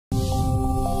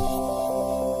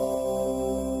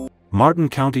Martin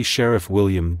County Sheriff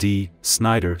William D.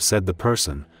 Snyder said the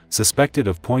person, suspected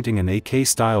of pointing an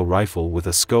AK-style rifle with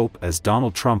a scope as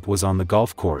Donald Trump was on the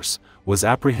golf course, was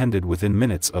apprehended within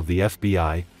minutes of the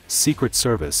FBI, Secret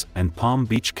Service and Palm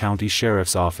Beach County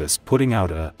Sheriff's Office putting out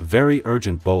a very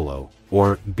urgent BOLO,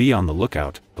 or be on the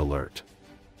lookout, alert.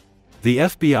 The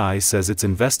FBI says it's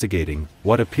investigating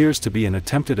what appears to be an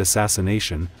attempted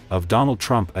assassination of Donald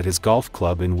Trump at his golf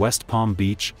club in West Palm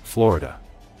Beach, Florida.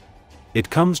 It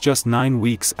comes just 9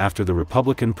 weeks after the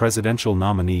Republican presidential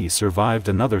nominee survived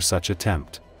another such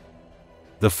attempt.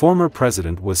 The former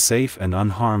president was safe and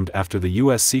unharmed after the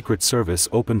U.S. Secret Service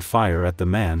opened fire at the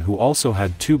man who also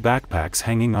had 2 backpacks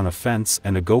hanging on a fence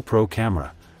and a GoPro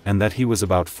camera, and that he was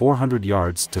about 400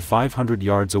 yards to 500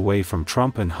 yards away from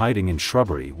Trump and hiding in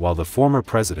shrubbery while the former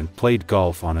president played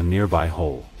golf on a nearby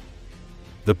hole.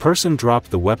 The person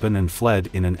dropped the weapon and fled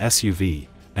in an SUV,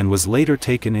 and was later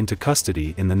taken into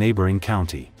custody in the neighboring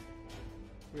county.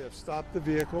 We have stopped the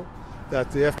vehicle that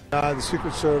the FBI, the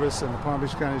Secret Service, and the Palm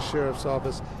Beach County Sheriff's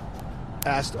Office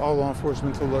asked all law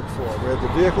enforcement to look for. We had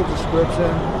the vehicle description,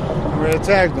 and we had a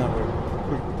tag number.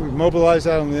 We mobilized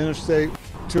out on the interstate.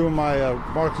 2 of my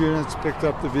marked units picked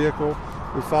up the vehicle.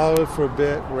 We followed it for a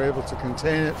bit. We were able to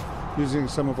contain it using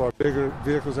some of our bigger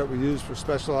vehicles that we use for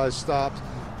specialized stops.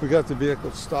 We got the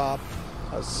vehicle stopped.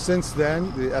 Since then,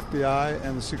 the FBI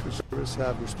and the Secret Service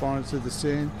have responded to the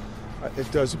scene. It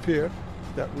does appear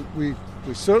that we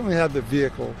certainly have the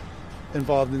vehicle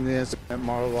involved in the incident at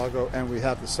Mar-a-Lago, and we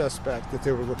have the suspect that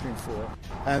they were looking for.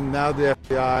 And now the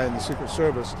FBI and the Secret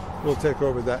Service will take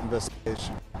over that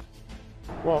investigation.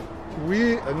 Well,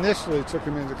 we initially took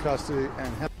him into custody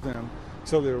and held him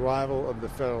till the arrival of the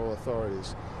federal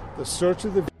authorities. The search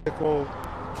of the vehicle,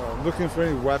 looking for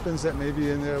any weapons that may be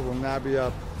in there, will now be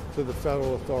up to the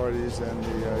federal authorities and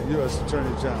the U.S.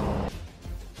 Attorney General.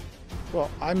 Well,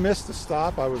 I missed the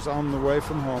stop. I was on the way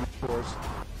from home, of course.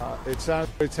 It sounded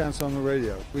very tense on the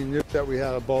radio. We knew that we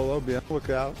had a BOLO, be on the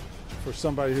lookout for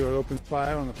somebody who had opened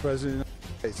fire on the President of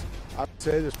the United States. I would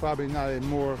say there's probably not a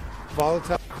more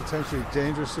volatile, potentially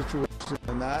dangerous situation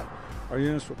than that. Our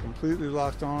units were completely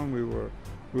locked on. We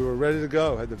were ready to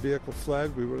go. Had the vehicle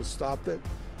fled, we would have stopped it.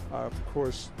 Of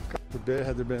course, God forbid,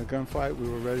 had there been a gunfight, we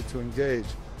were ready to engage.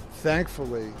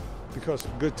 Thankfully, because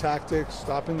of good tactics,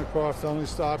 stopping the car, felony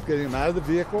stop, getting him out of the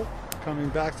vehicle, coming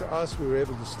back to us, we were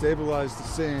able to stabilize the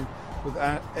scene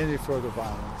without any further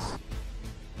violence.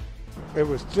 It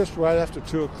was just right after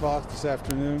 2 o'clock this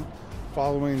afternoon,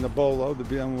 following the BOLO, the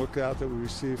be on the lookout that we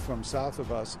received from south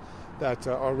of us, that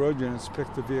our road units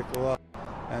picked the vehicle up.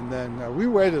 And then we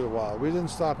waited a while. We didn't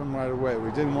stop him right away.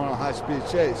 We didn't want a high-speed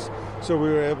chase. So we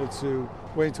were able to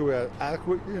wait until we had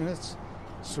adequate units,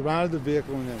 surrounded the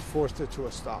vehicle, and then forced it to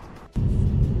a stop.